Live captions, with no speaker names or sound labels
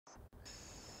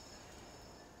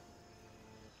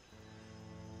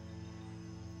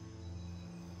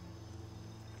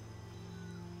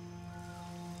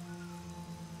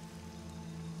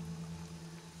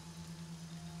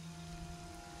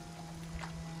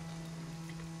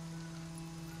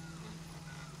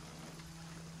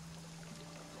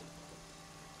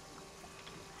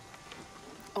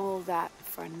that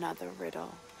for another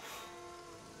riddle.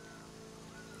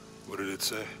 What did it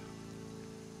say?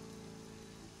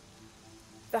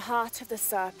 The heart of the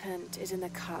serpent is in the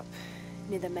cup,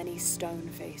 near the many stone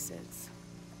faces.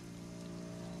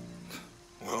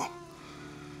 Well,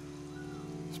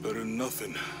 it's better than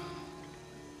nothing.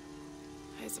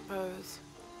 I suppose.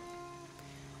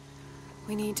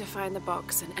 We need to find the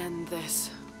box and end this.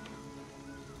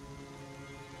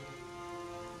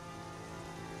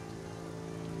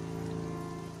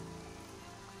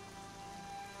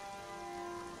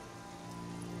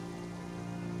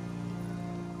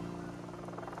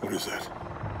 What is that?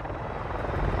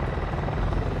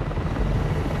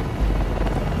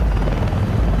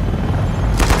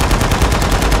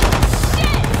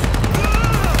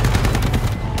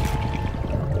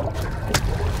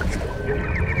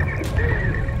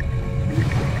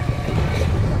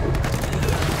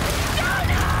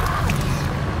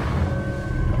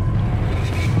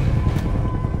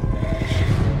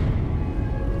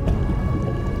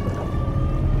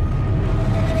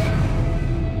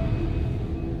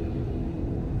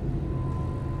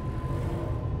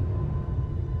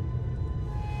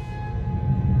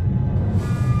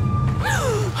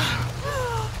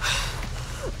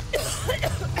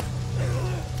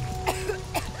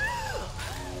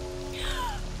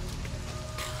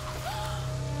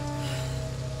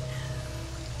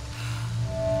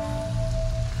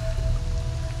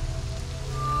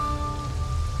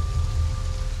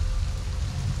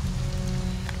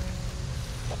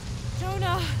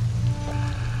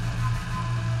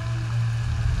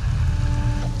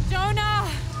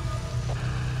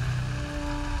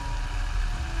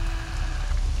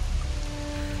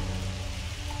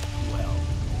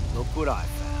 What I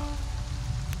found.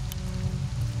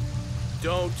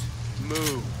 Don't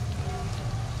move.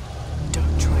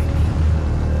 Don't try me.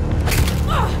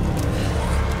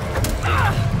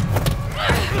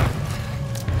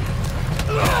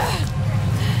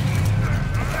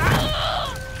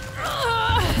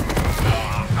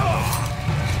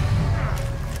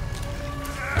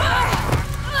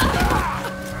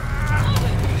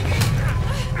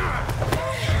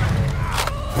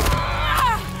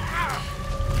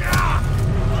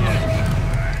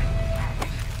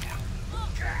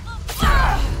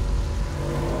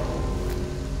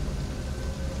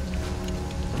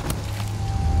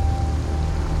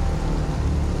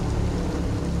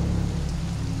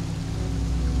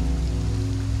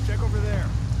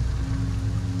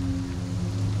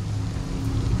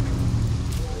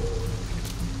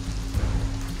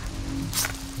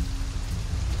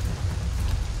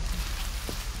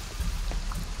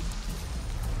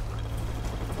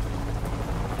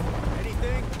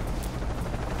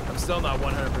 Still not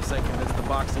 100% convinced the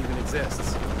box even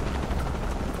exists.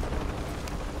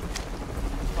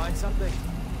 Find something?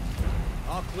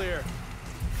 All clear.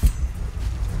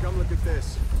 Come look at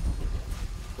this.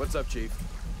 What's up, Chief?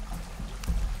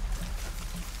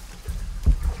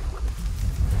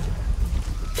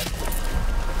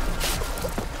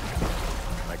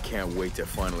 I can't wait to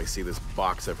finally see this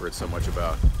box I've heard so much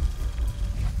about.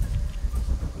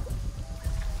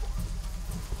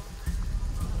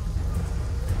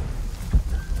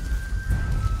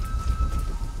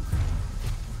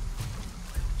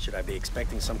 Should I be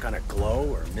expecting some kind of glow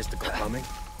or mystical humming?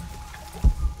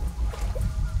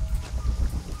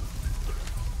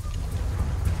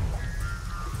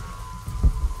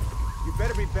 You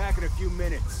better be back in a few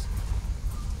minutes.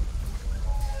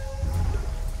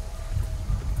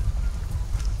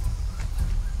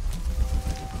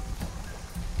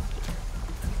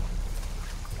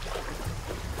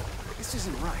 This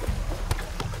isn't right.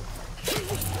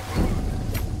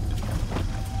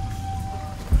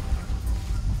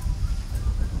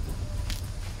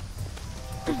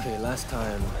 Okay, last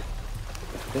time,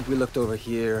 I think we looked over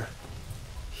here,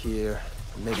 here,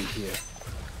 maybe here.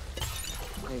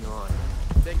 Hang on.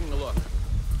 Taking a look.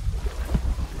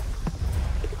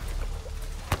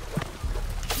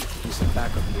 There's some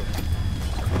backup here.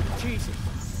 Jesus.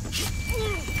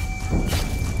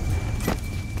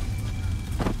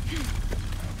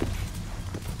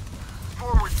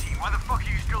 Forward team, why the fuck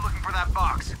are you still looking for that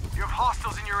box? You have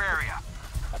hostiles in your area.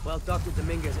 Well, Dr.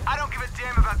 Dominguez... I don't give a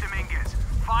damn about Dominguez.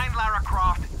 Find Lara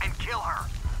Croft and kill her.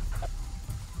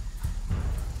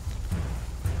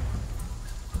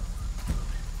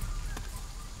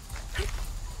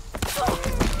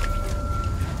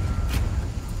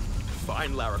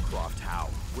 Find Lara Croft, how?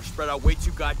 We're spread out way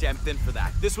too goddamn thin for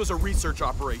that. This was a research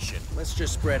operation. Let's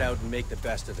just spread out and make the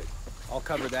best of it. I'll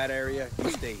cover that area, you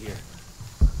stay here.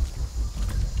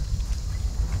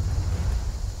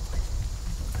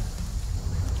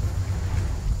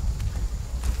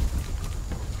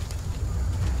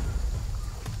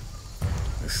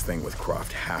 thing with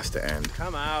Croft has to end.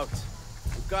 Come out.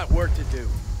 We've got work to do.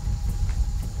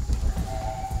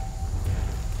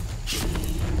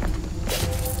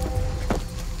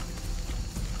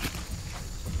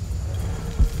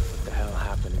 What the hell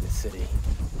happened in the city?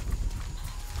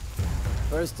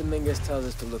 First, Dominguez tells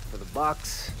us to look for the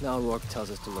box. Now Rourke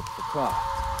tells us to look for Croft.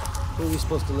 Who are we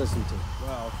supposed to listen to?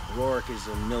 Well, Rourke is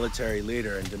a military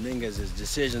leader, and Dominguez's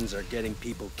decisions are getting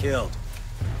people killed.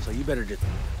 So you better just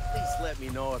at least let me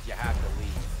know if you have to leave.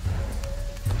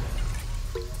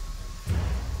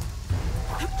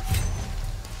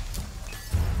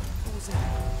 What was that?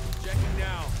 Checking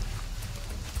now.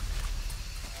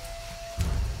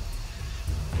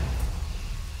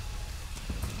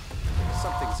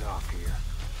 Something's off here.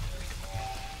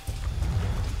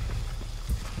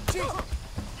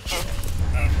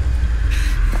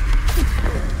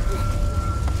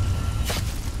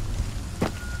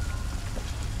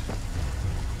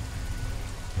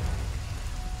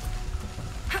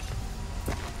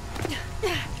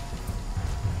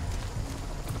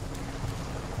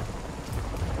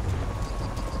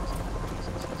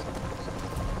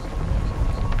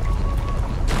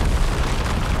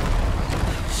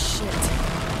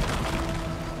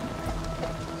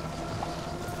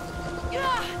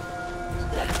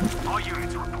 All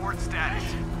units, report status.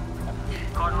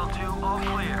 Cardinal 2, all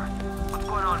clear. What's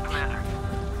going on, Commander?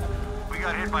 We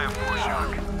got hit by a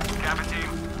foreshock. Cabin team?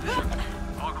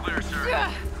 All clear,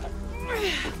 sir.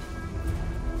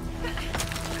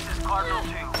 This is Cardinal 2.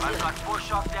 I've got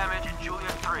foreshock damage in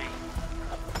Juliet 3.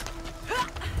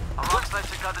 Alongside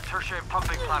the tertiary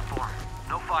pumping platform.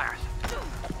 No fires.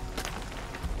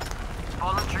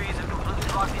 Fallen trees have completely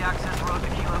blocked the access road to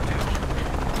Kilo 2.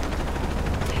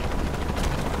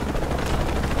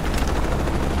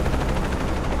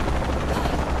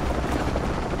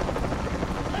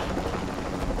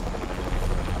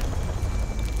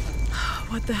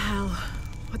 What the hell?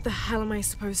 What the hell am I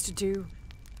supposed to do?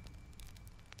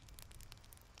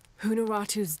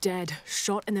 Hunaratu's dead,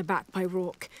 shot in the back by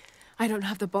Rourke. I don't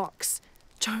have the box.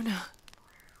 Jonah.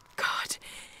 God,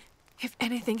 if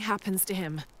anything happens to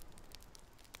him.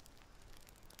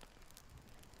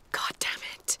 God damn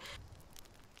it.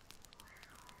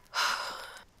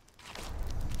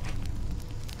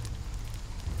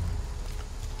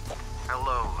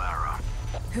 Hello, Lara.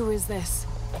 Who is this?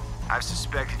 I've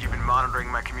suspected you've been monitoring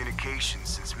my communications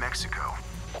since Mexico.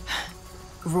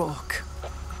 Rourke.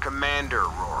 Commander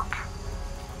Rourke.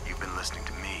 You've been listening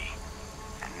to me.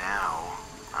 And now,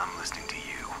 I'm listening to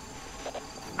you.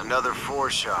 Another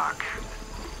foreshock.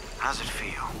 How's it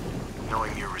feel,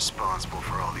 knowing you're responsible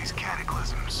for all these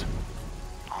cataclysms?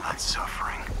 All that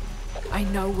suffering? I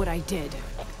know what I did.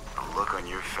 The look on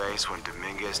your face when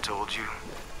Dominguez told you?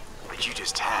 But you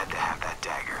just had to have that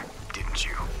dagger, didn't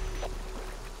you?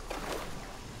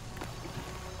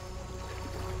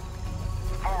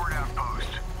 Forward outpost.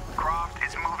 Croft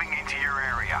is moving into your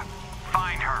area.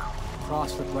 Find her.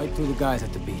 Cross ripped right through the guys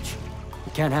at the beach.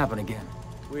 It can't happen again.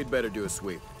 We'd better do a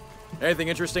sweep. Anything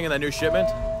interesting in that new shipment?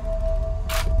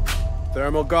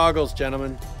 Thermal goggles,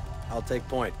 gentlemen. I'll take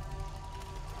point.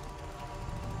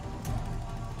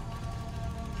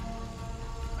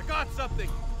 I got something!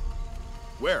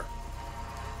 Where?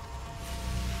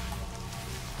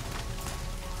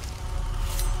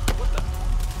 What the?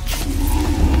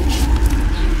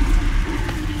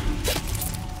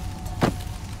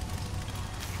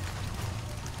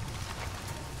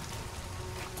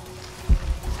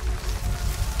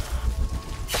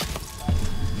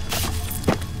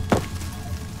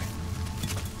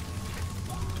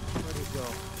 Where'd he go?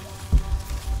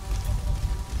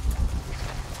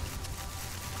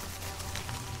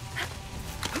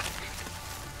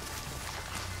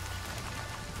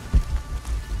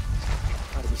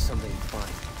 Gotta be something to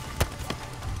find.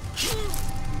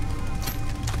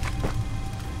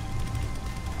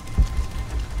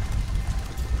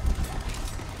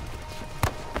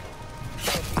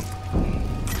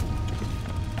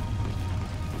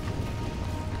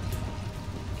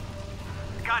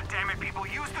 God damn it, people,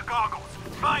 use the goggles.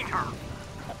 Find her.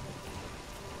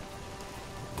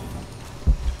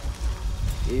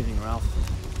 Evening, Ralph.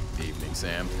 Evening,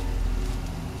 Sam.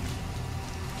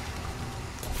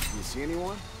 You see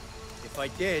anyone? If I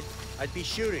did, I'd be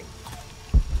shooting.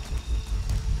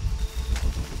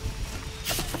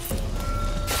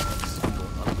 This is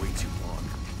going on way too long.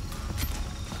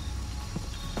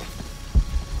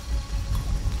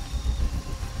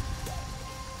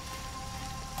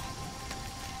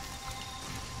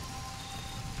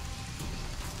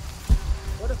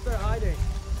 What if they're hiding?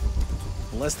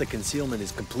 Unless the concealment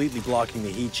is completely blocking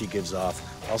the heat she gives off,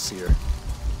 I'll see her.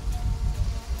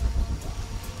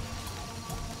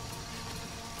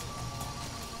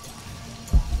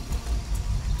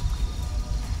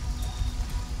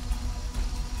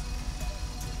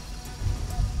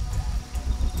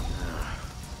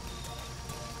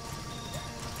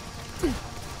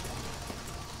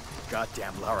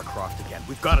 Goddamn Lara Croft again.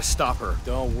 We've got to stop her.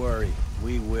 Don't worry,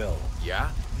 we will.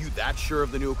 Yeah? You that sure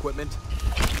of the new equipment?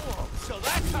 Whoa, so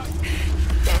that's how...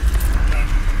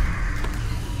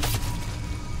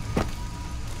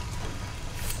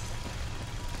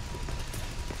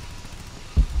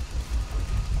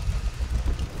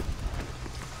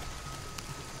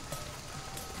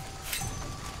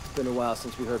 It's been a while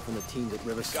since we heard from the teams at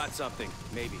Rivers. Got something,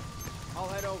 maybe. I'll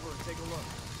head over and take a look.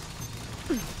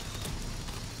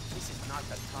 This is not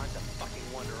the time to fucking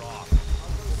wander off.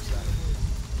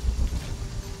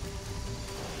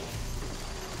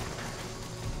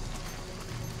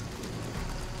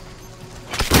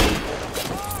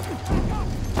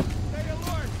 Stay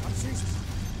alert! Oh, Jesus.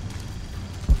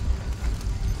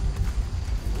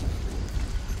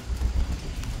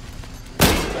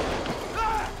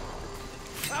 Ah!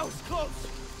 That was close!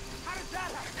 How did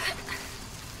that happen?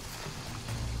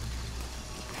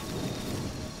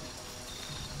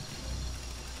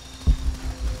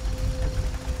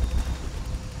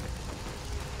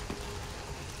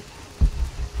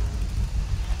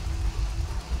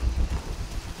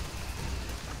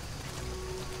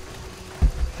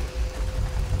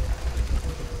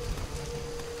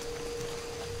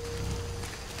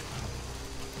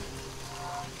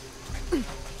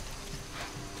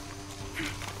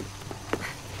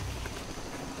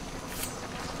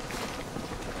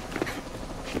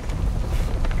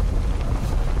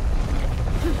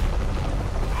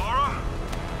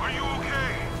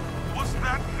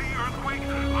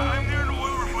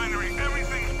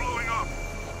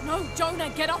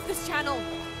 Get off this channel!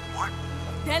 What?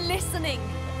 They're listening!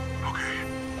 Okay.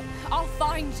 I'll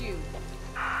find you!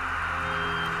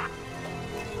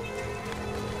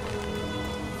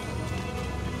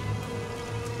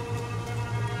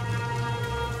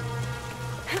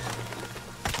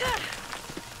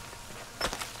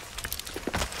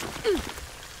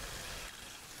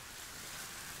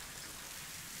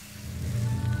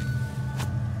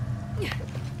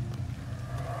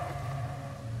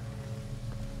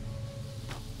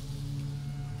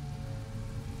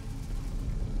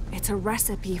 It's a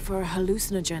recipe for a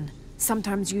hallucinogen,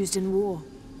 sometimes used in war.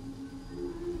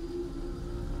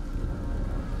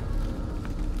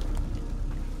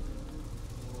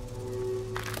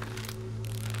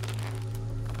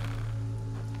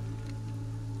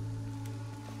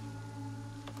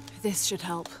 This should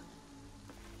help.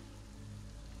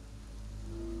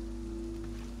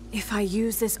 If I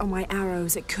use this on my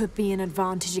arrows, it could be an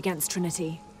advantage against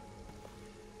Trinity.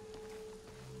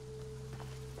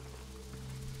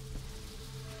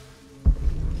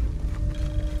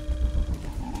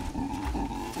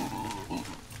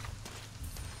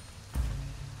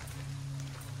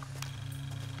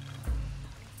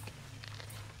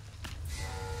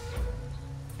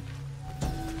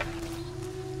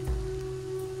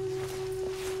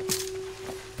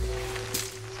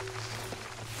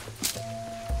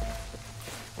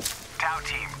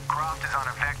 Team, Croft is on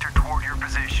a vector toward your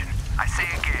position. I say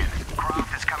again,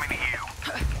 Croft is coming to you.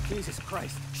 Jesus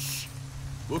Christ. Shh.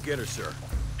 We'll get her, sir.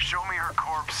 Show me her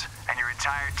corpse, and your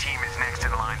entire team is next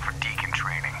in line for deacon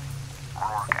training.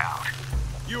 Rourke out.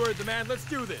 You heard the man. Let's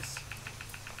do this.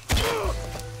 You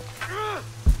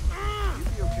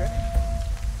be okay?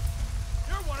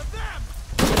 You're one of them!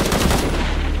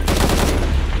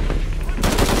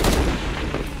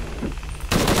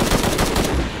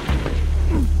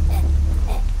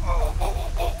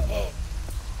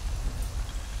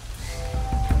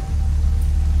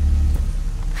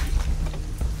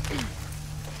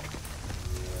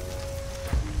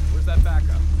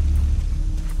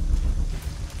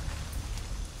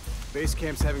 Base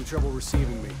camp's having trouble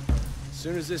receiving me. As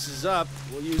soon as this is up,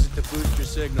 we'll use it to boost your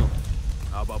signal.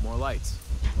 How about more lights?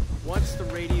 Once the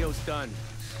radio's done.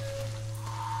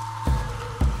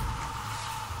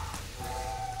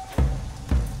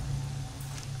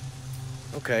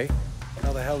 Okay,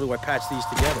 how the hell do I patch these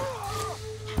together?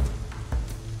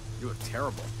 You look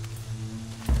terrible.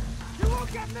 You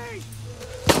won't get me!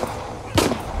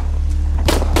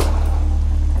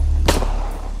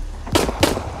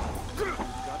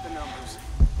 Got the numbers.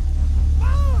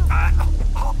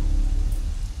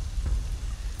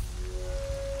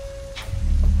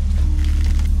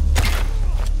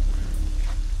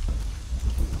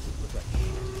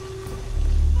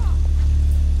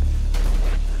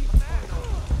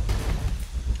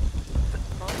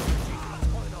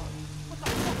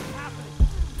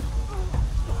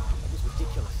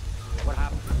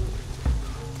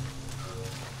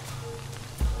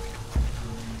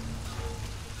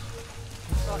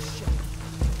 Oh shit.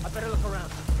 I better look around.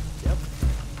 Yep.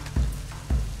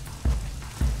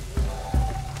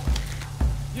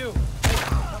 You!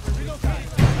 Relocate!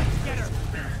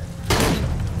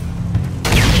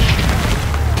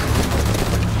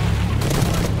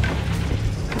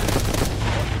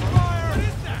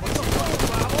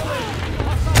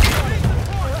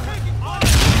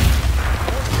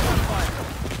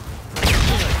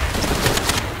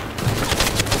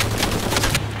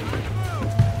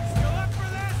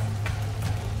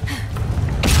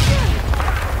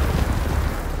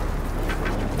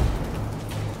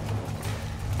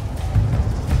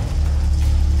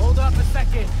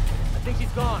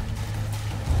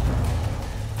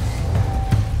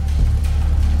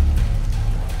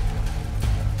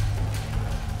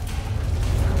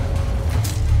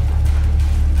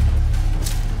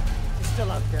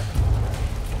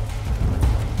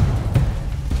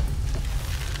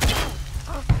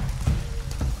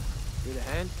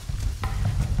 And?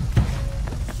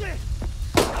 Shit!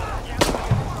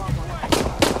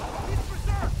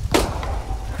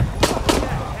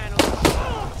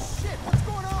 Shit, what's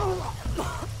going on?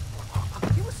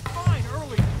 He was fine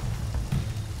earlier.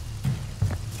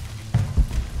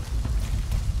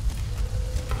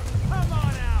 Come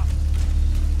on out!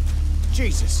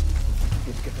 Jesus!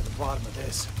 Need to get to the bottom of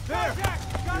this. There!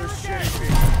 Got her again!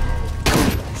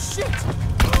 Shit!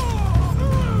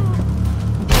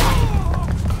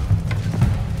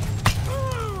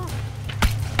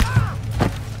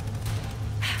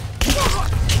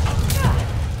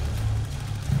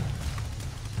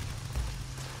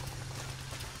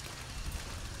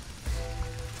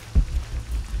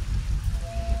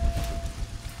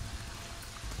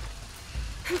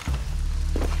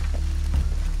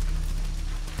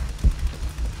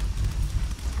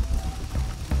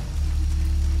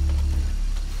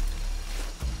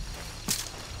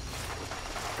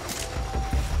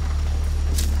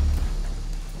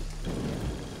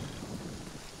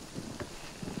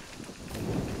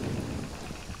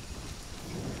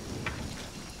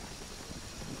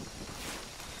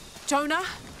 Jonah?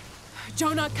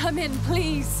 Jonah, come in,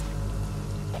 please.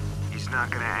 He's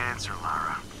not gonna answer,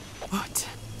 Lara. What?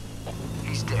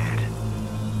 He's dead.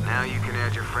 Now you can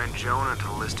add your friend Jonah to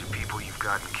the list of people you've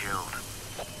gotten killed.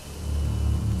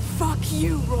 Fuck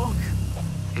you, Rourke.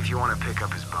 If you want to pick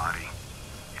up his body,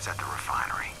 it's at the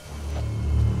refinery.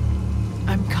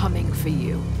 I'm coming for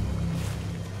you.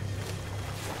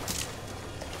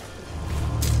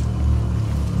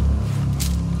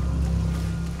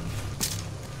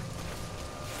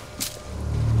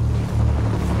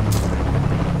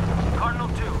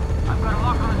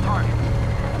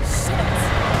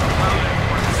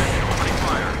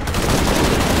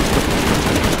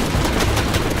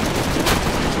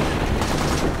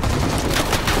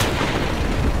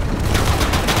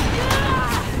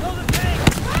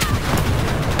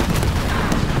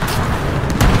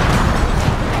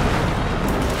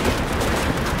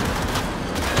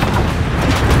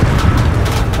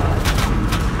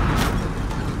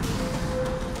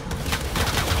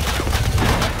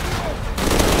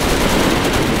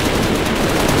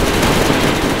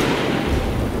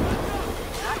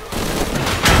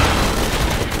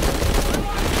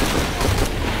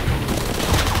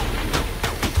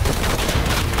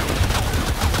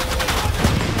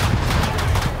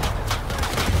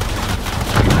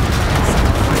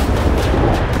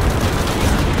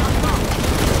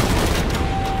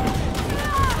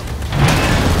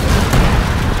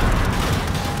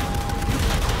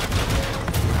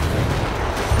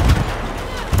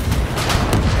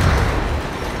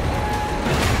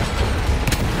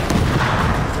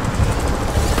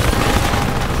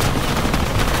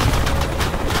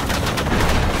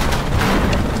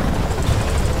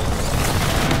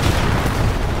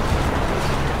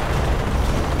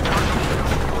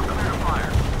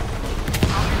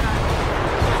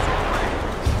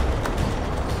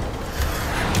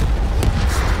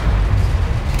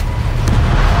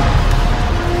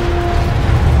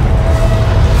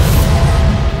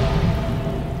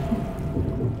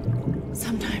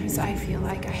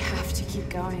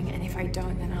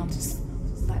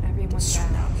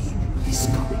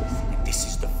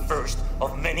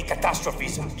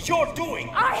 Catastrophes you're doing.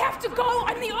 I have to go.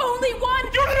 I'm the only one.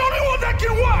 You're the only one that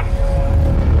can what?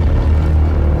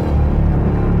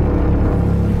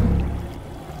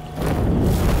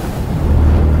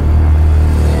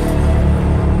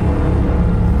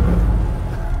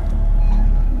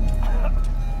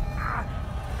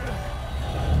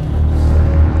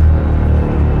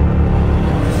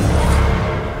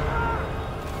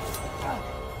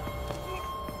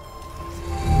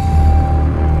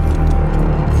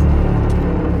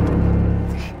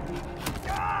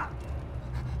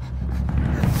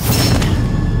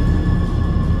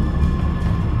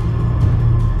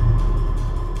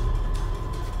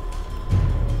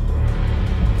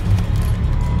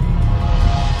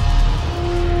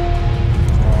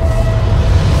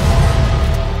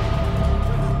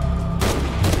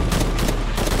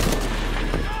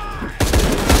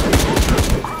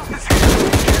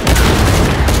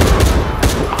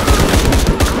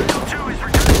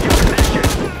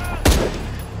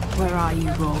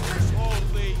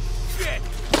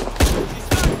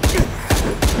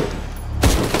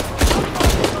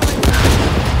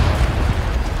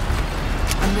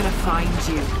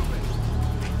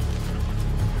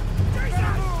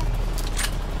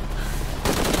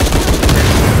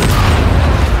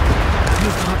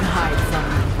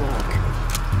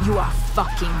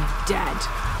 Dead.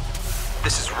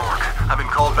 This is Rourke. I've been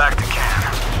called back to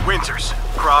camp. Winters,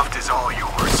 Croft is all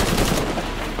yours.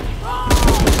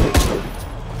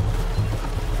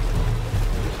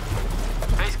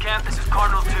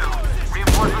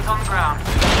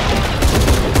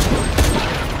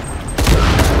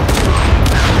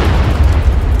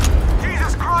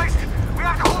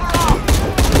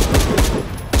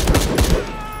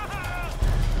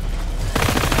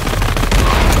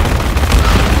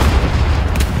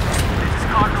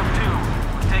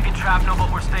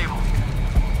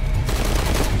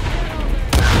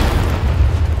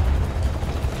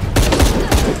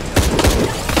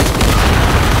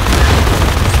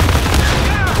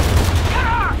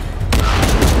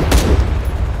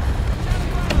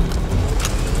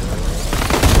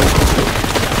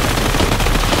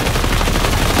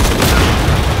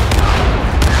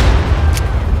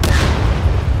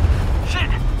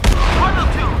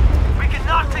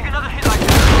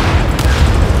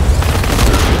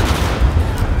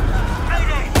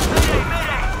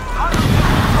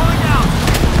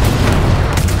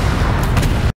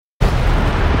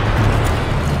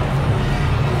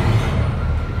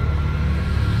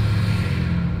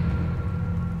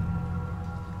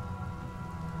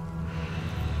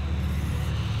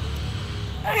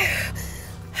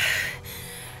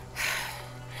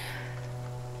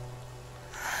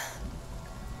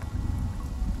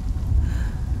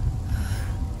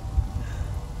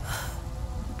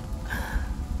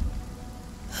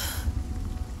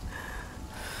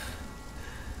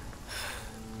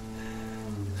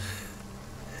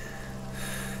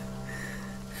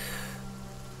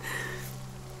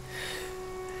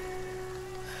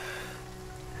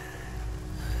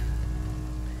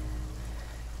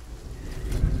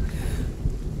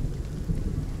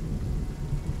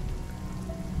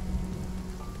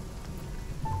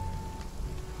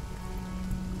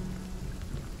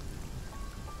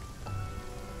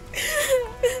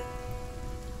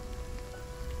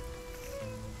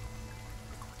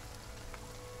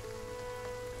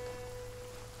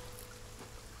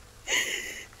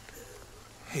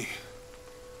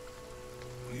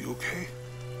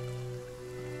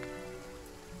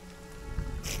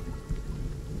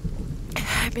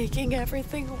 making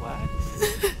everything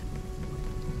worse.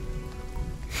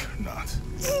 You're not.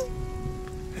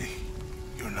 Hey,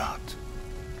 you're not.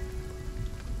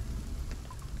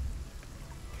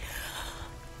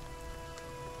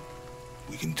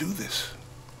 We can do this.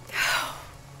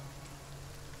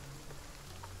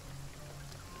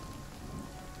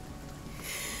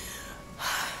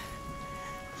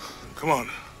 Come on.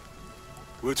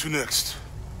 Where to next?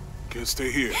 Can't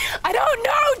stay here. I don't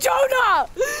know, Jonah!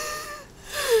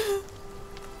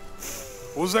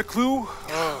 What was that clue?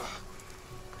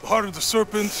 The heart of the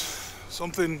serpent,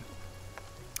 something...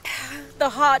 The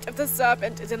heart of the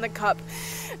serpent is in the cup,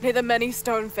 near the many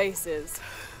stone faces.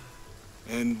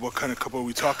 And what kind of cup are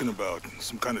we talking about?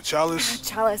 Some kind of chalice? A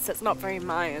chalice that's not very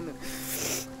Mayan.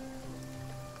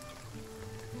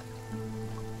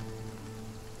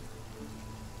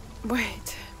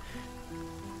 Wait.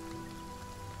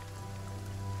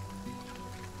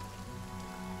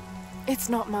 It's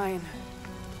not mine.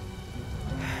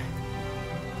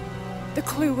 The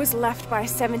clue was left by a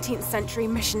 17th century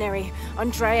missionary,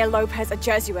 Andrea Lopez, a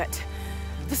Jesuit.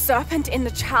 The serpent in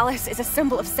the chalice is a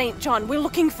symbol of St. John. We're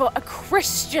looking for a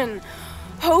Christian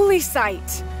holy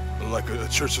site. Like a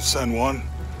Church of San Juan?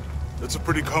 That's a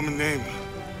pretty common name.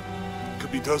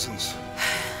 Could be dozens.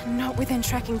 Not within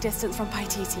trekking distance from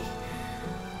Paititi.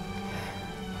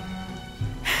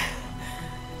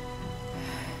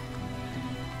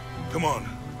 Come on,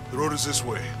 the road is this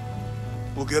way.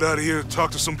 We'll get out of here, talk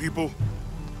to some people.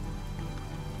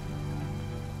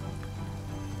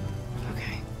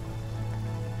 Okay.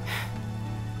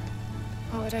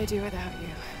 What would I do without you?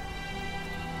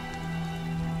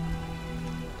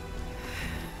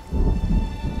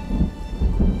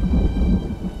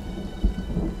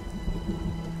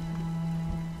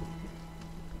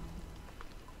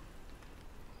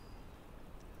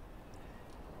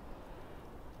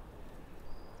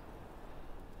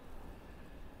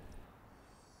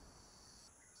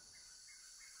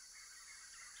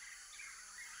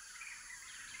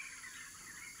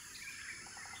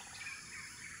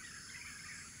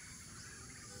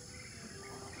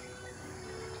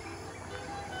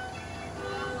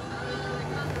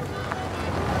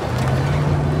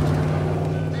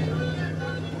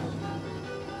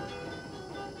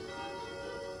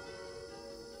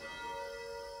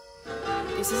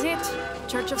 This is it,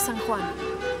 Church of San Juan.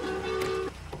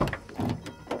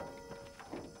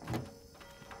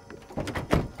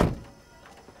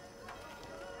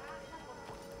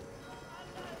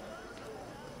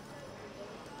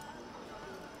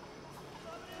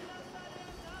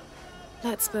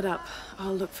 Let's split up.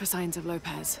 I'll look for signs of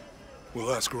Lopez.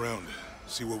 We'll ask around,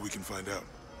 see what we can find out.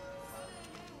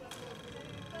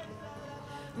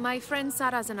 My friend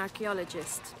Sarah's an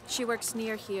archaeologist. She works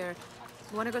near here.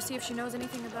 Want to go see if she knows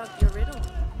anything about your riddle?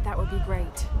 That would be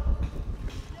great.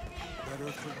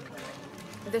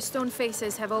 The stone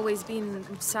faces have always been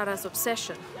Sarah's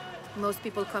obsession. Most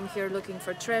people come here looking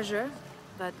for treasure,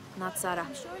 but not Sarah.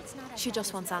 She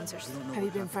just wants answers. Have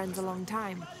you been friends a long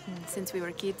time? Since we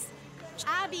were kids.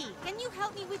 Abby, can you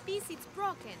help me with this? It's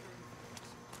broken.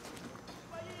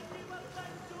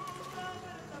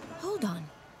 Hold on.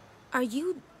 Are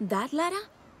you that Lara?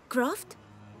 Croft?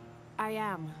 I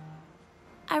am.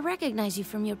 I recognize you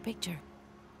from your picture.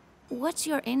 What's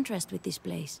your interest with this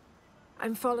place?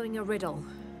 I'm following a riddle.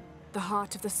 The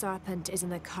heart of the serpent is in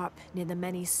the cup near the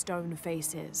many stone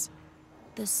faces.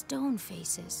 The stone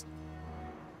faces.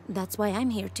 That's why I'm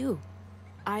here too.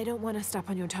 I don't want to step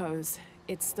on your toes.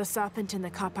 It's the serpent in the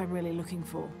cup I'm really looking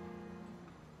for.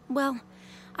 Well,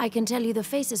 I can tell you the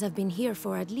faces have been here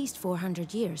for at least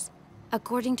 400 years.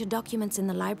 According to documents in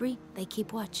the library, they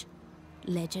keep watch.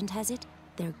 Legend has it,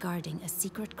 they're guarding a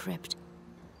secret crypt.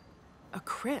 A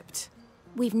crypt?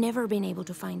 We've never been able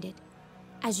to find it.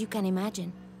 As you can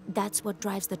imagine, that's what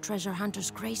drives the treasure hunters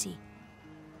crazy.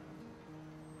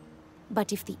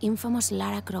 But if the infamous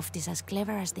Lara Croft is as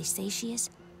clever as they say she is,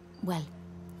 well,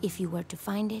 if you were to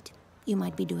find it, you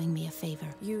might be doing me a favor.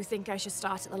 You think I should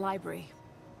start at the library?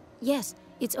 Yes,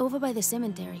 it's over by the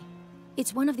cemetery.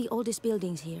 It's one of the oldest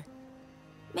buildings here.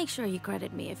 Make sure you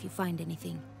credit me if you find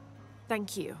anything.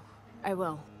 Thank you. I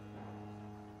will.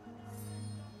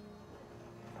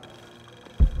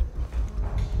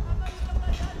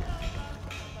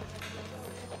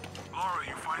 Laura,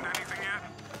 you find anything yet?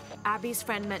 Abby's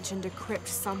friend mentioned a crypt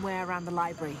somewhere around the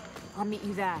library. I'll meet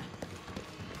you there.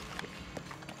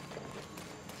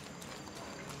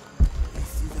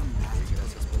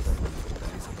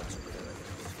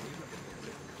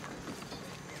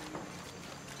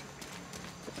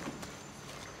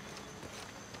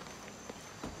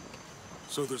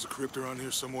 So there's a crypt around here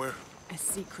somewhere? A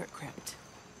secret crypt.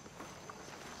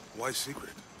 Why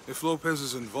secret? If Lopez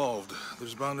is involved,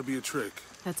 there's bound to be a trick.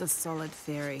 That's a solid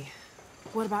theory.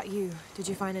 What about you? Did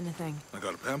you find anything? I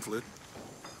got a pamphlet.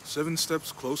 7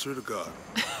 steps closer to God.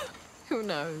 Who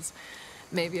knows?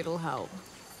 Maybe it'll help.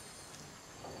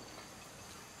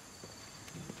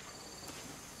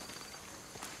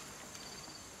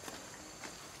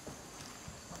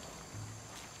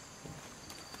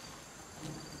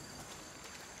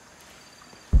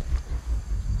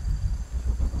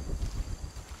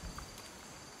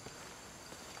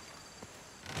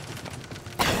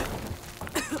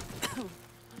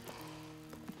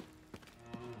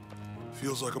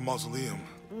 Feels like a mausoleum.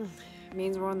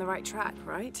 Means we're on the right track,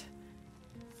 right?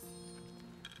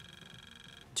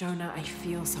 Jonah, I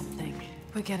feel something.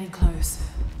 We're getting close.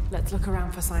 Let's look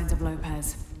around for signs of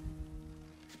Lopez.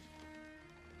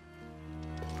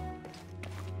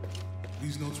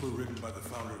 These notes were written by the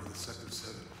founder of the Sector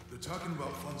 7. They're talking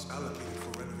about funds allocated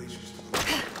for renovations to the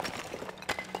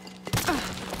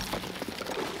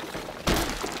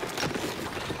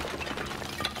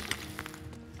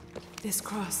This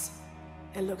cross.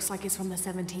 It looks like it's from the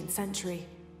 17th century.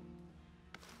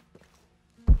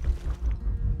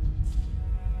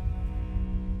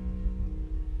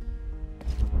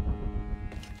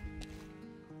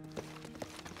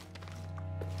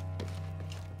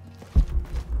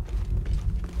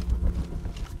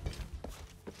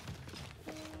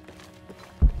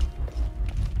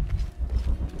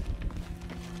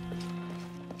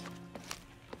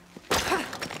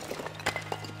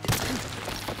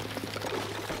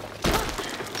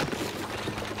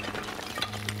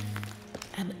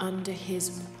 Under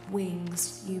his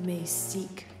wings you may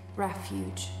seek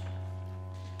refuge.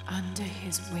 Under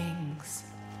his wings.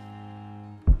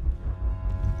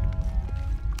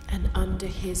 And under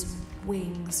his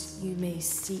wings you may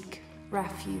seek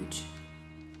refuge.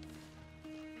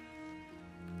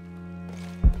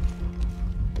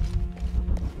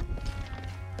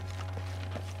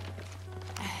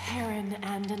 A heron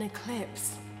and an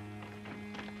eclipse.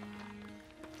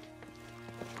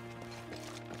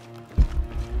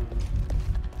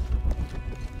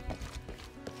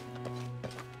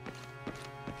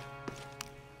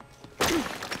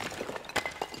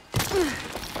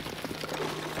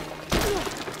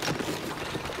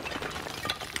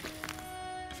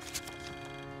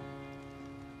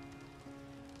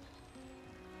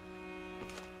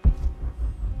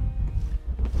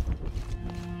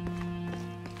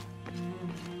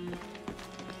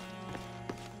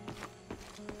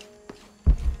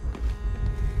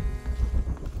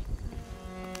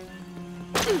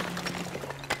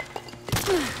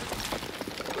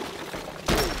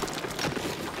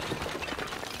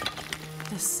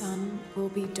 The sun will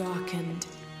be darkened,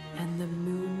 and the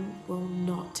moon will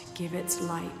not give its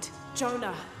light.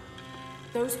 Jonah,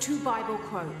 those 2 Bible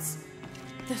quotes.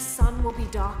 The sun will be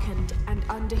darkened, and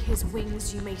under his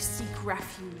wings you may seek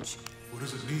refuge. What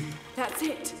does it mean? That's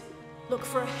it. Look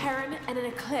for a heron and an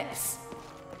eclipse.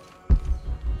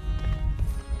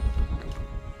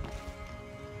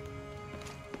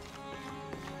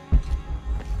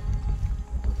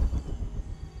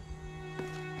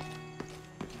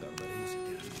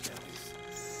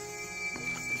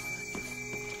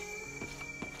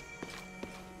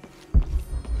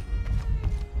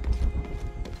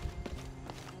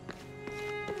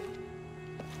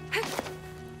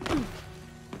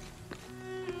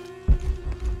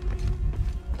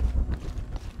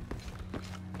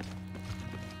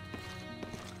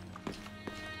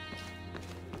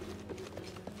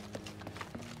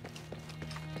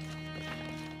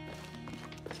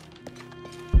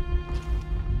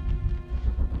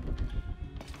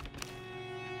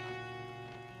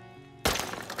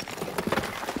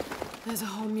 There's a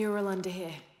whole mural under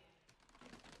here.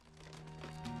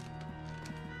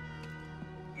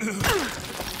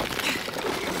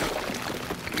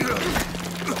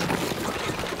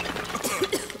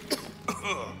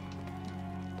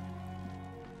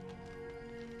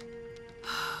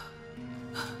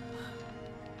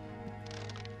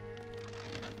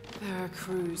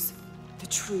 Veracruz, the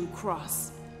true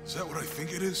cross. Is that what I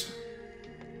think it is?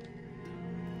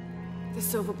 The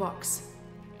silver box.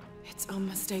 It's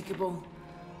unmistakable.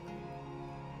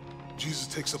 Jesus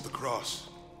takes up the cross.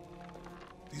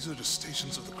 These are the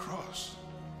stations of the cross.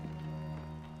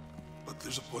 But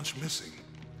there's a bunch missing.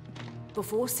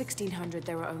 Before 1600,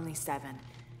 there were only 7.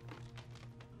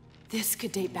 This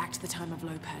could date back to the time of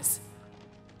Lopez.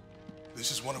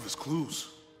 This is one of his clues.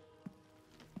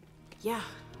 Yeah,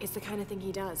 it's the kind of thing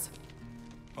he does.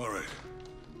 All right.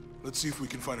 Let's see if we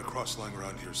can find a cross lying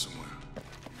around here somewhere.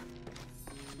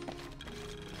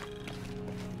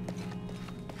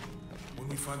 When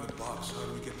we find the box, how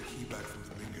do we get the key back from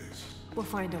Dominguez? We'll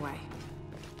find a way.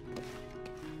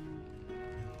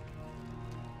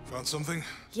 Found something?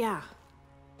 Yeah.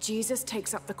 Jesus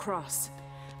takes up the cross.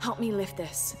 Help me lift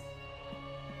this.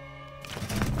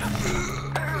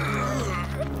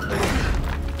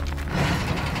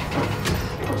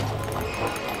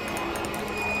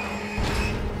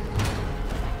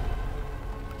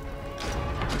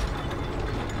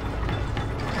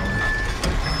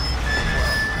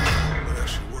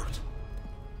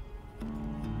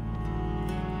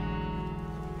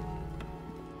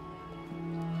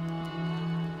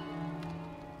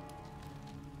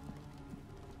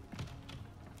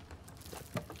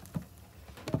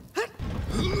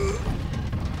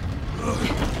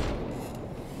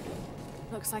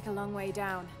 Looks like a long way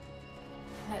down.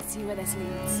 Let's see where this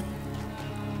leads.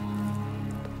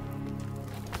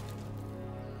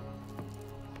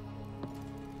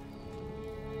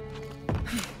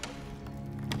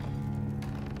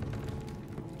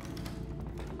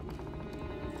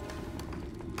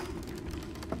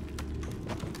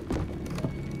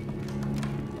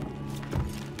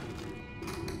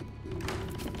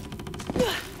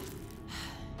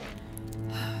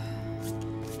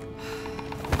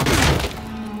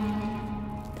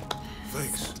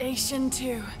 Station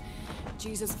 2.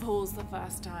 Jesus falls the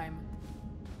first time.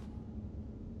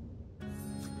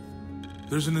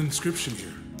 There's an inscription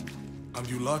here.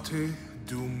 Ambulate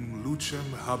dum lucem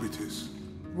habitis.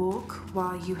 Walk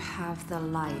while you have the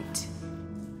light.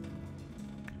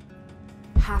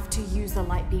 Have to use the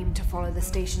light beam to follow the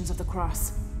stations of the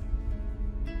cross.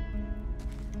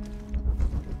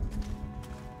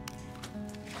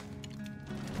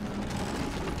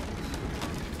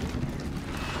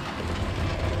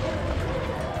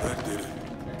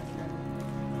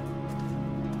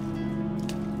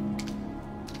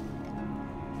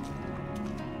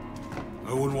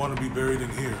 I wouldn't want to be buried in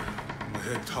here. My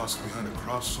head tossed behind a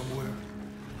cross somewhere.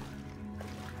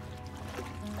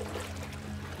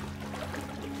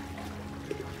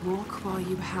 Walk while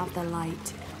you have the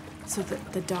light, so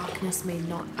that the darkness may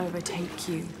not overtake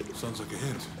you. Sounds like a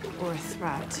hint. Or a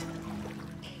threat.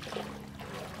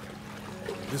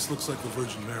 This looks like the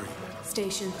Virgin Mary.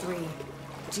 Station 3.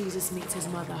 Jesus meets his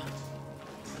mother.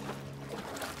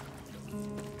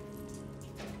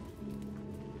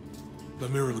 The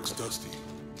mirror looks dusty.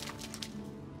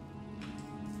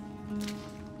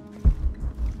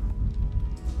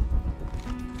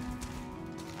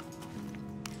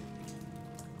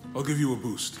 I'll give you a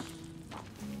boost.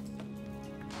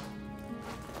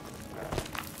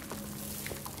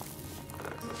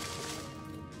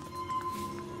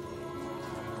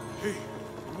 Hey,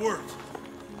 it worked.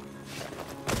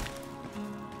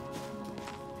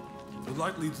 The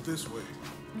light leads this way.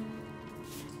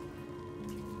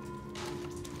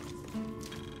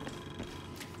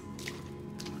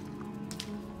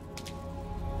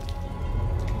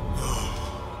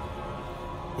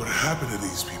 What happened to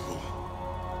these people?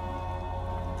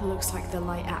 It looks like the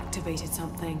light activated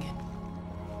something.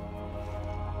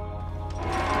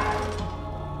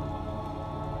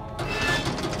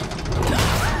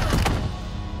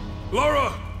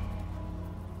 Laura!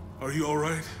 Are you all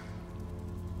right?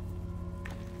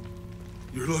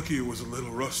 You're lucky it was a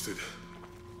little rusted.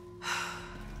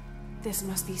 This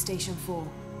must be Station 4.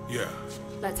 Yeah.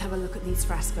 Let's have a look at these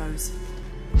frescoes.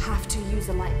 Have to use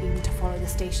the light beam to follow the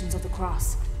stations of the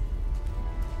cross.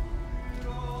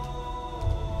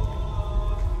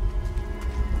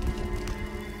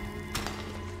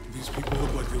 These people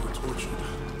look like they were tortured.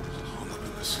 Hung up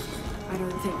in the ceiling. I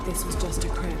don't think this was just a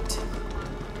crypt.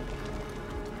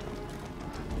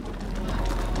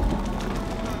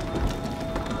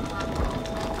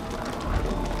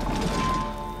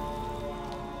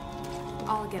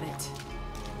 I'll get it.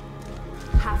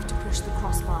 Have to push the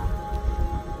crossbar.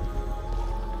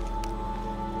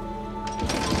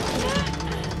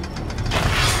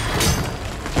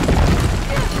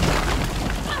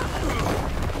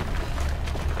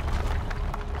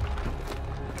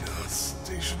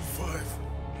 Station 5.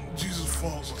 Jesus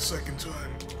falls a second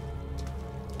time.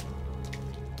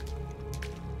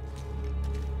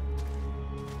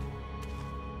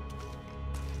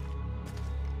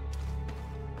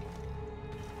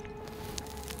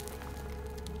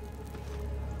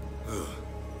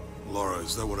 Laura,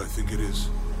 is that what I think it is?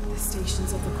 The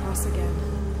stations of the cross again.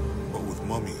 But with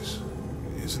mummies.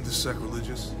 Isn't this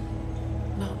sacrilegious?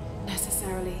 Not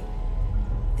necessarily.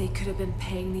 They could have been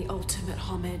paying the ultimate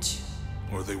homage.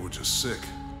 Or they were just sick.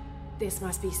 This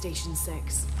must be Station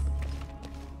 6.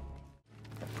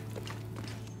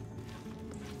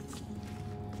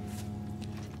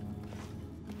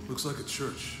 Looks like a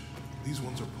church. These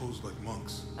ones are posed like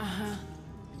monks. Uh-huh.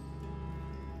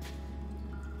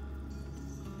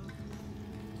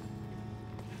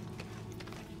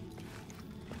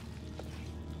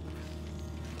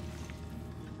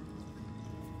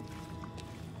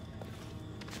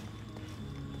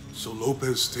 So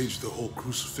Lopez staged the whole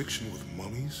crucifixion with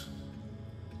mummies?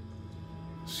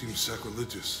 Seems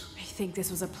sacrilegious. I think this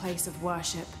was a place of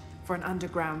worship for an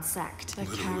underground sect. They're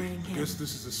Literally. carrying him. I guess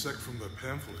this is a sect from the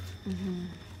pamphlet. Mm-hmm.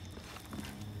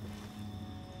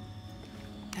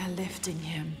 They're lifting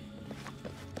him.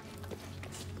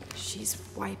 She's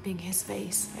wiping his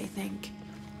face, I think.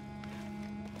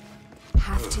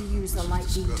 Have to use the light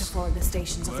beam to follow the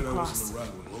stations of the cross. Around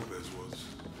when Lopez was.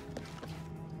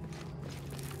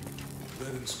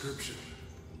 That inscription.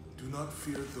 Do not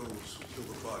fear those who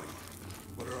kill the body,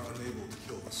 but are unable to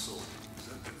kill the soul. Is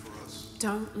that meant for us?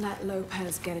 Don't let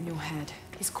Lopez get in your head.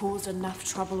 He's caused enough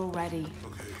trouble already.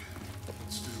 Okay,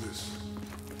 let's do this.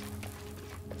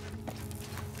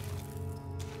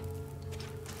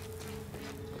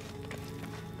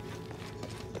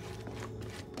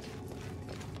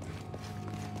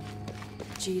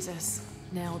 Jesus,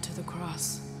 nailed to the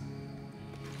cross.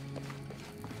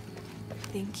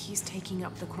 I think he's taking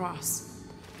up the cross.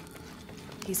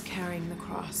 He's carrying the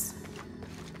cross.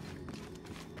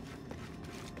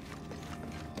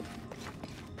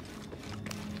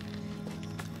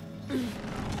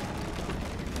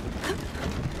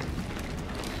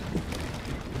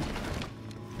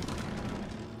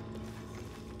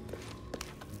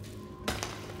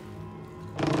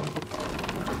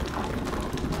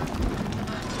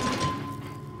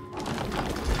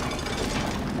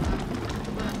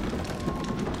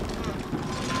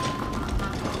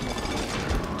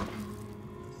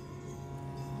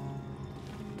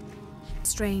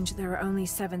 Strange, there are only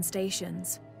 7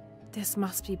 stations. This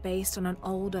must be based on an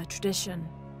older tradition.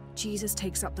 Jesus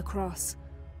takes up the cross,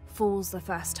 falls the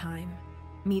first time,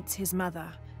 meets his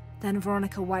mother. Then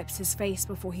Veronica wipes his face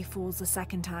before he falls the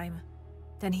second time.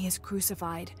 Then he is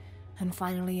crucified and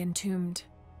finally entombed.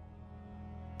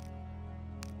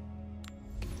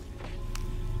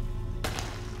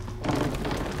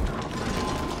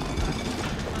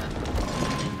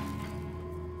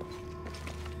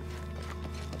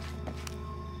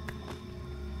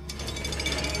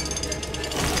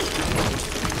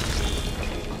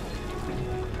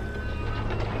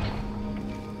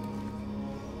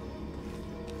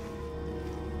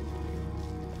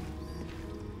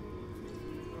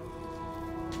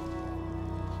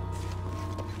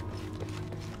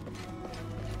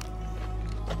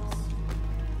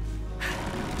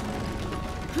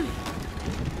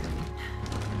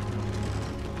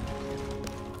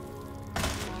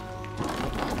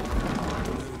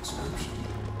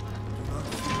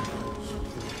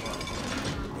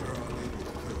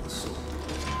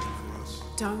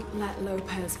 Don't let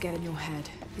Lopez get in your head.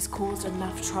 He's caused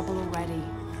enough trouble already.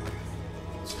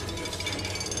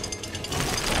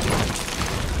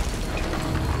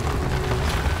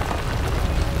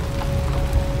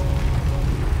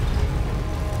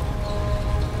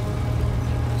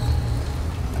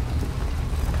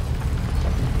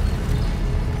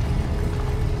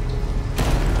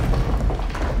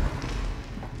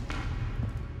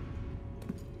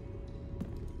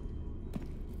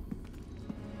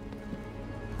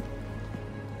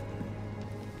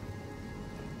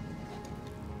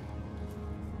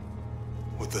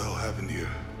 What the hell happened here?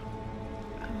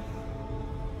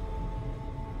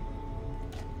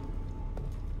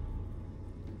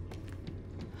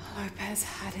 Lopez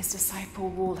had his disciple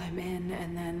wall him in,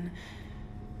 and then...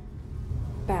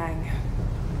 bang.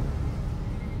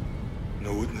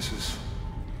 No witnesses?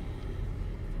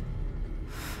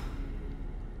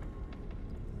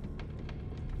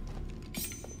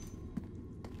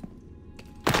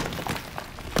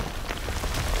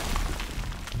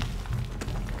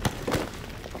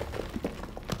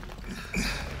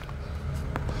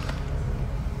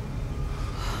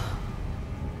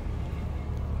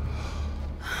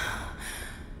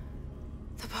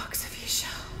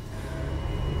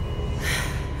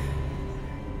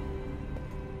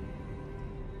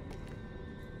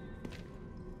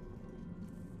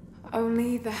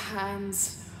 Only the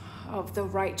hands of the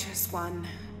righteous one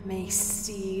may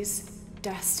seize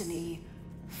destiny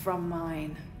from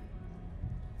mine.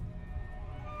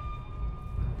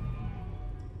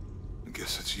 I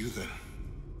guess it's you then.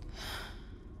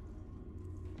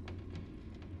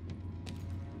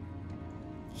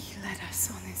 He led us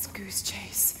on this goose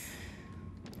chase.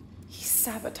 He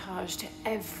sabotaged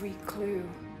every clue.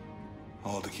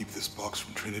 All to keep this box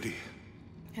from Trinity.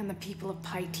 And the people of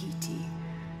Paititi.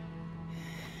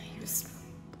 He was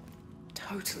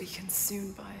totally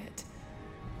consumed by it.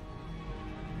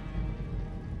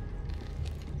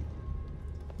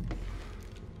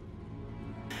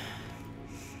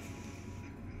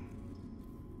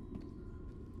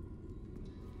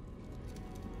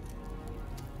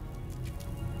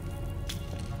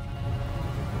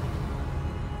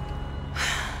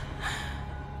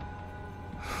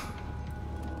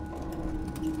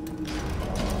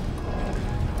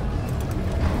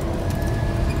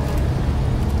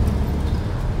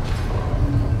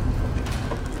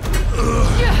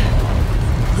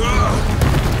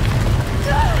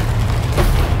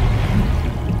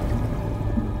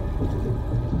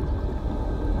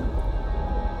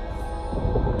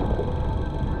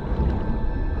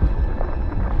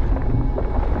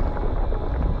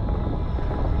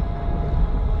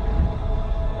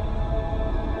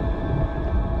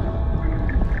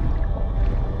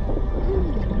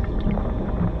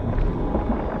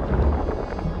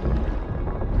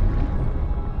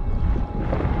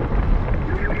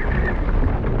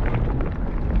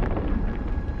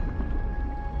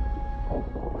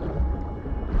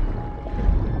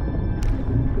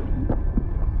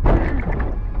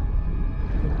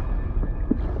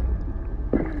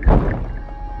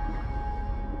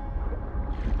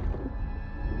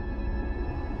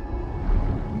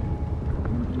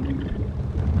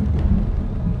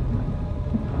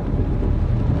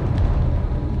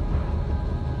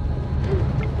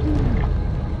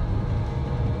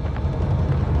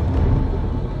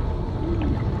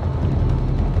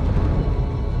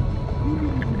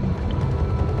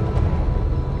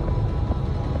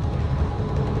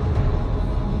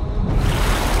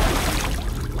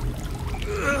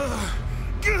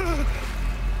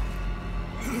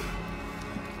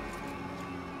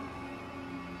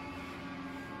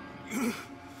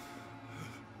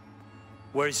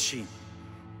 Where is she?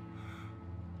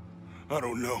 I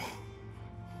don't know.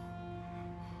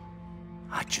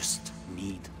 I just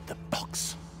need the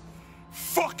box.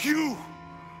 Fuck you!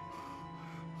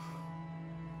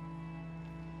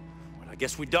 Well, I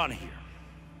guess we're done here.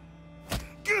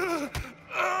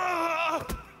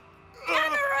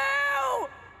 Amaru!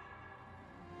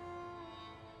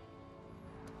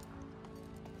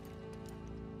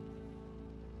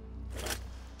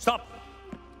 Stop!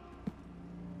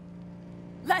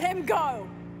 Let him go!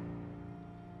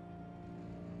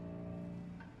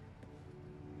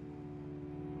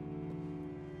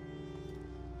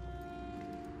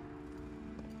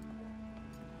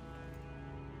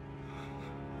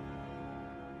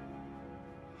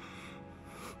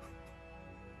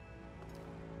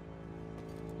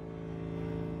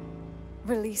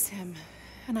 Release him,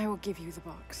 and I will give you the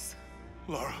box.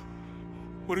 Lara,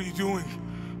 what are you doing?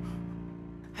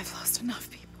 I've lost enough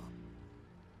people.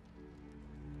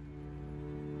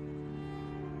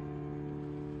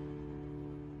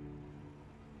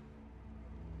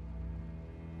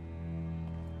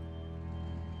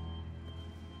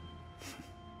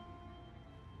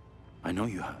 I know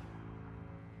you have.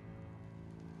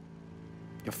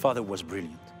 Your father was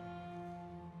brilliant.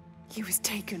 He was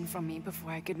taken from me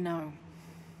before I could know.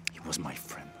 He was my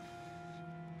friend.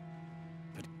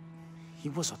 But he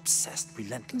was obsessed,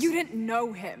 relentless. You didn't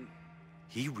know him.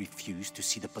 He refused to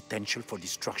see the potential for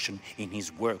destruction in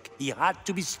his work. He had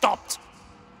to be stopped.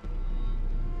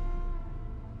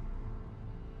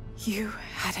 You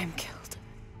had him killed.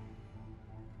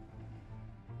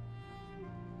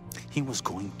 He was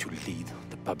going to lead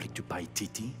the public to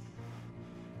Paititi.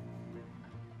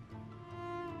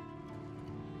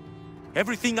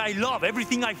 Everything I love,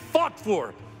 everything I fought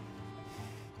for.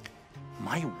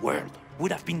 My world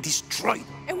would have been destroyed.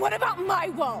 And what about my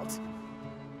world?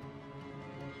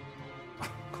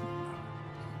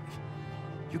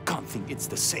 You can't think it's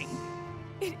the same.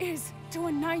 It is to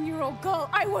a 9-year-old girl.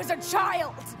 I was a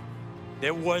child.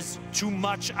 There was too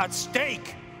much at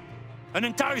stake. An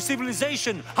entire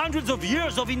civilization, hundreds of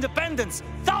years of independence,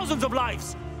 thousands of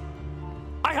lives.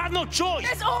 I had no choice.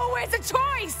 There's always a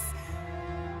choice.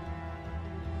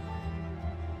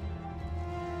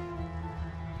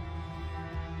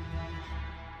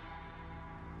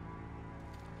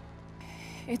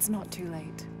 It's not too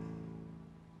late.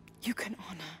 You can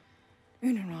honor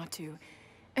Unuratu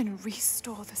and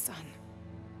restore the sun.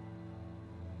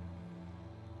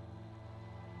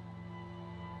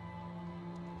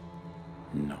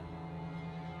 No.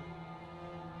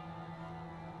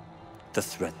 The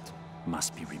threat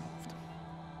must be removed.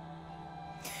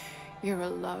 You're a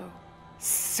low,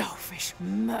 selfish,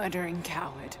 murdering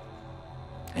coward.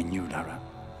 And you, Lara?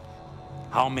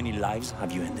 How many lives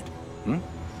have you ended?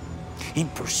 In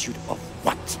pursuit of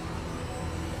what?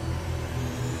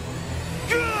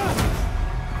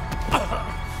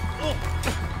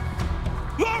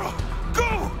 Lara,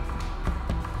 go!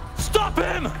 Stop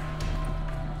him!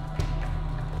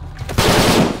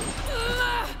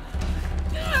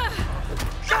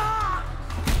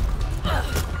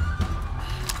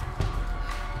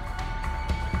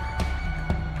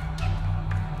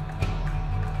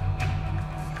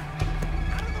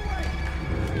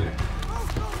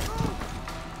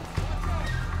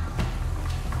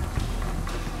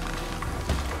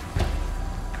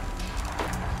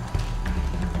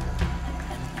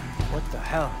 What the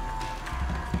hell?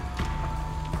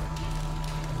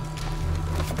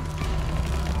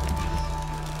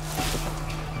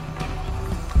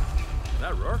 Is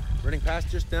that Rourke? Running past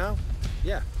just now?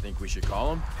 Yeah. Think we should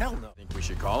call him? Hell no. Think we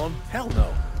should call him? Hell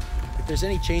no. If there's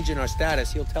any change in our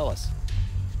status, he'll tell us.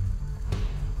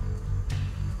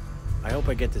 I hope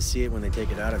I get to see it when they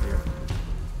take it out of here.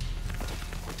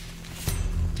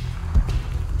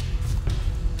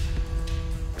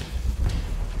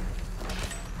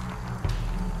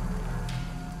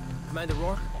 Commander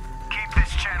Rourke? Keep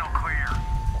this channel clear.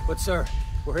 But sir,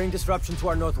 we're hearing disruption to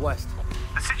our northwest.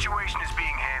 The situation is being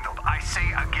handled. I say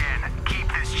again, keep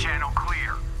this channel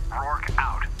clear. Rourke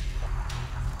out.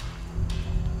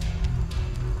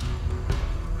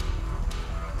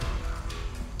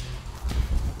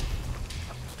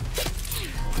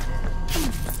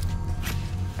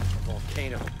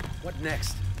 Volcano. What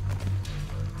next?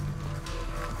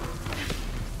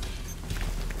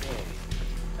 Hey,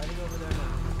 heading over there now.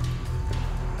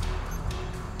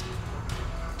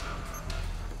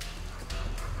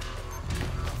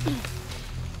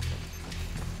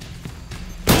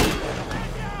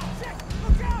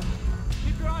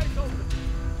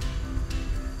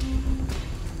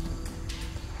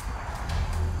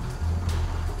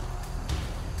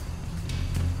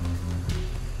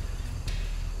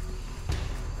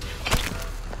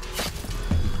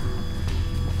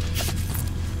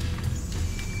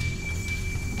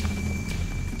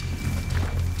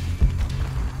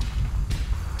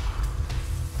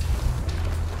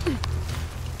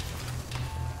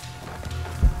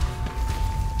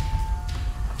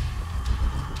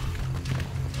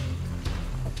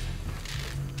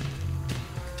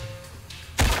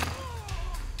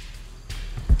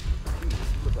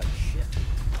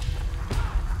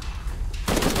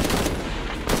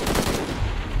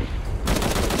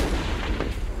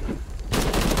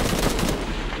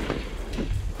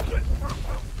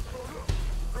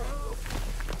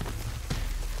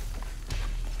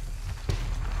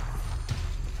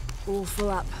 All full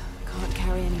up. Can't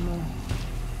carry any more.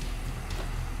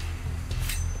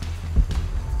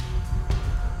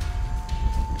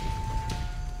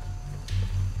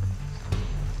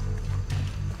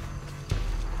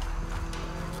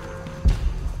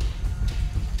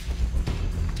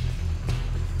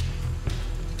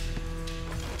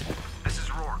 This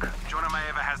is Rourke. Jonah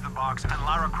Maeva has the box, and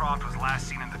Lara Croft was last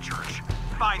seen in the church.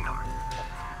 Find them.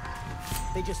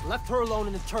 They just left her alone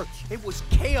in the church. It was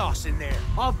chaos in there,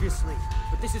 obviously.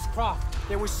 But this is Croft.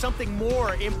 There was something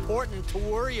more important to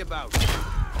worry about. Need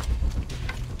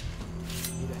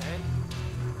a hand?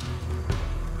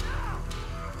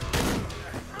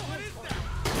 What is that?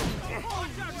 Oh,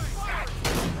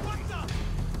 what the?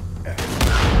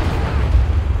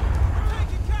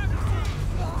 Taking casualties!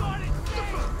 Started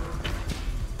safe!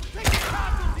 Taking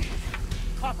casualties!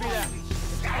 Copy that.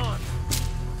 It's on.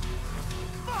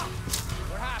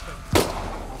 What happened?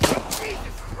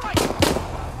 Jesus Christ!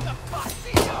 What the fuck's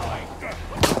he doing?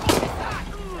 What the fuck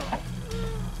is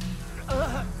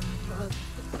that?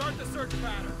 Start the search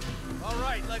pattern. All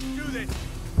right, let's do this.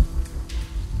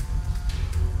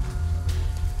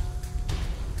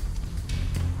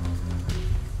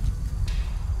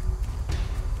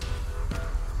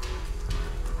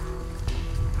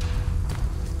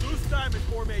 Loose diamond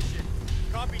formation.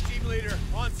 Copy, team leader.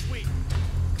 On sweep.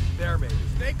 There, maybe.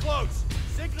 Stay close.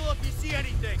 Signal if you see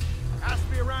anything. Has to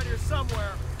be around here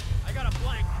somewhere. I got a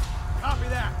blank. Copy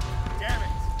that. Damn it.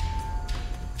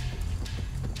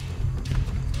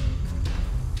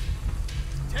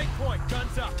 Take point.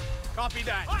 Guns up. Copy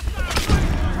that.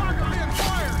 Target being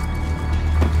fired.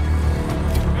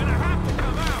 Gonna have to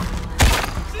come out.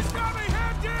 She's got me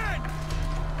hemmed in.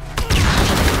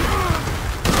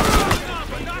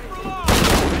 But not for long.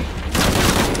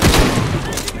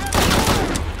 Taking heavy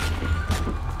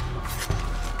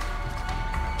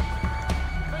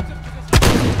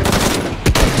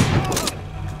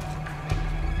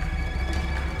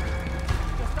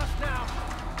just us now.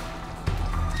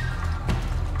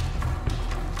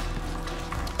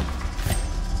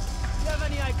 Do you have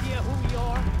any idea who we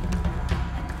are?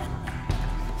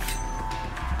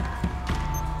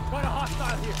 Got a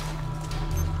hostile here.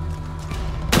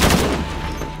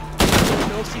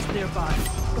 No, she's nearby.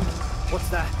 What's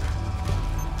that?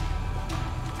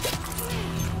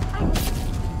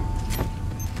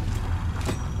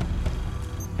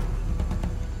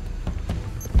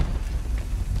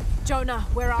 Jonah,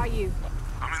 where are you?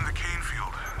 I'm in the cane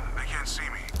field. They can't see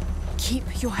me.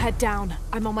 Keep your head down.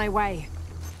 I'm on my way.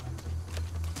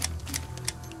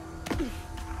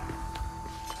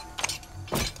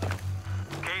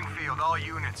 Canefield, all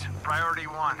units. Priority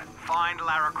 1. Find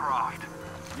Lara Croft.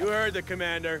 You heard the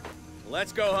commander.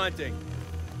 Let's go hunting.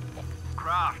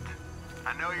 Croft,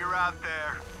 I know you're out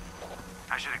there.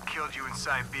 I should have killed you in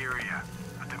Siberia,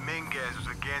 but the Minguez was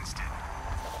against it.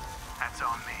 That's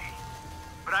on me.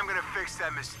 But I'm gonna fix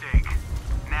that mistake.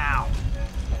 Now.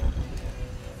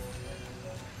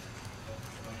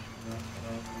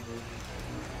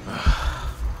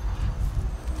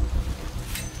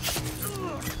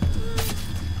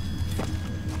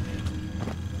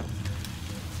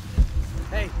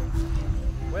 Hey,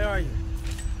 where are you?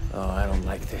 Oh, I don't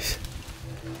like this.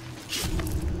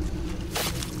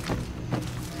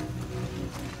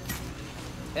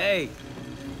 Hey,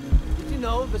 did you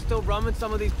know there's still rum in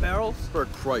some of these barrels? For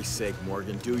Christ's sake,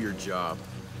 Morgan, do your job.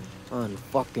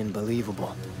 Unfucking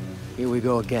believable. Here we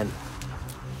go again.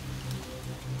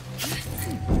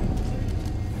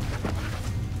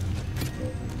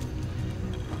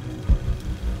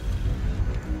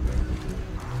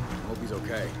 Hope he's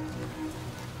okay.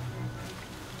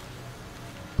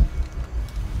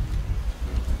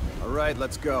 All right,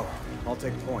 let's go. I'll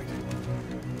take point.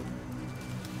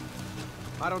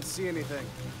 I don't see anything.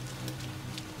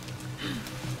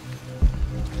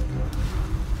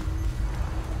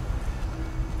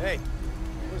 Hey,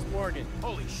 where's Morgan?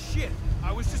 Holy shit!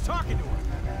 I was just talking to him.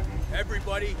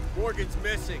 Everybody, Morgan's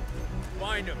missing.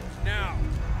 Find him, now.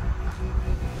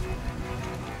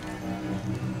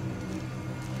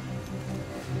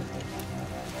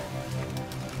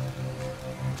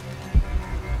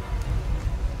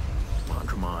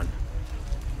 Come on.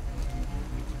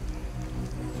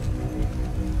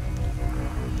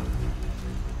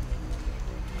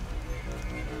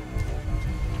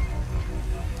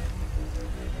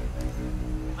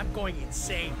 I'm going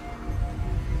insane.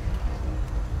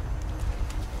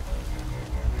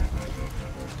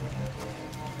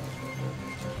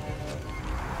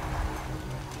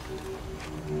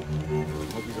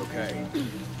 Hope he's okay.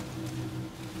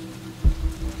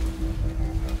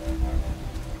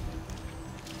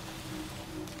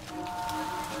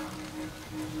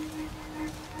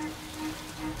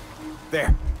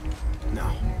 There.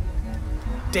 No.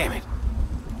 Damn it.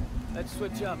 Let's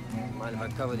switch up. Mind if I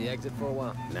cover the exit for a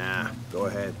while? Nah, go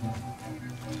ahead.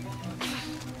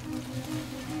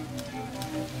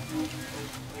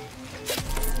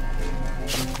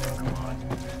 Come on.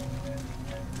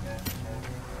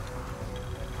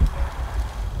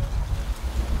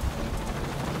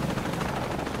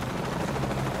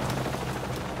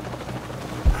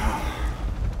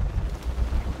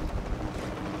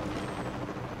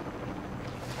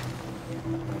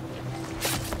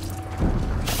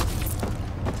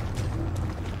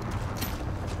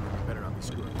 Better not be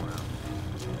screwing around.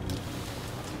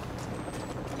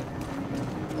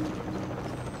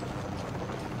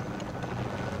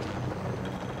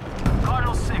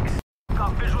 Cardinal 6.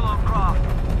 Got visual on Croft.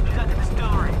 She's at the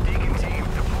distillery. Deacon team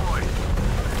deployed.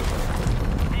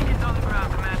 Deacon's on the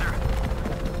ground, Commander.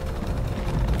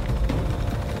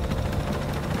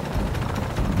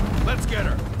 Let's get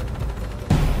her.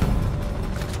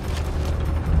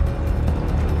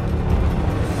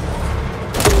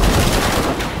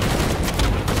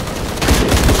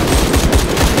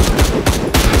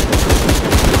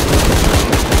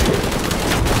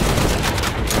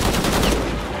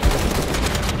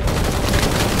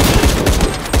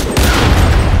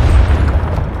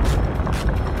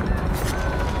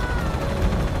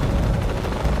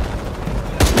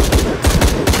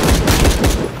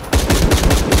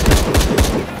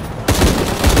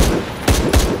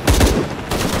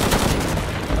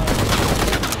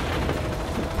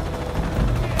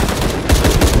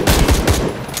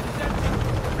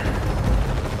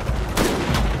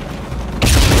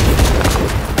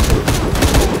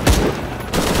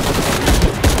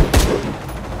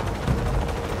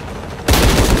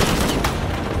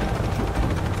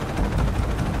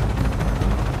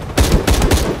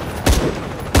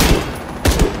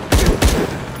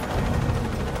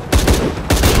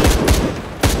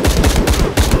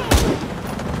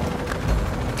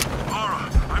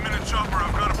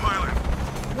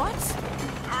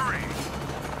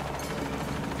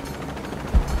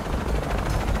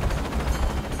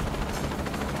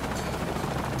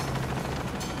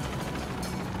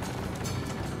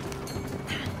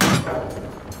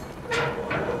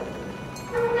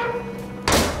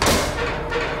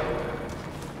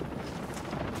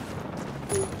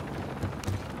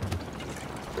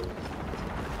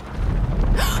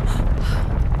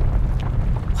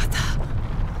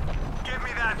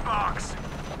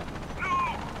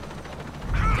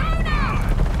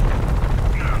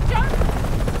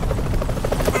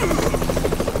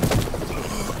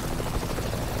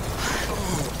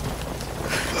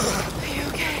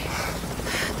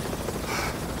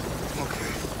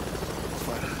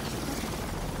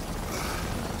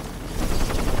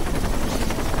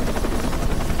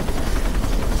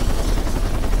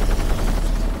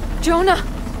 Jonah!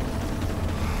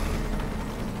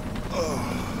 Oh,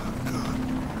 God.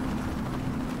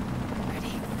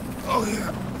 Ready? Oh,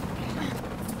 yeah.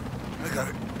 I got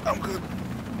it. I'm good.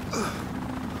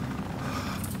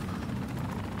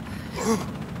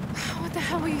 What the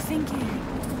hell were you thinking?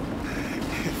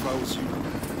 If I was you, it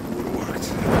would have worked.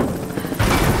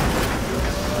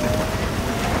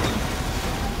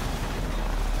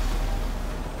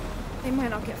 They might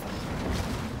not get far.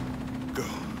 Go.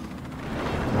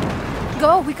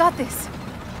 Go, we got this.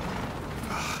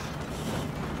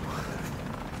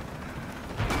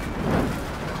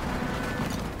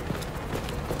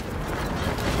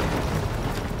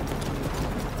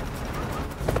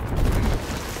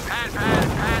 Pad, pad.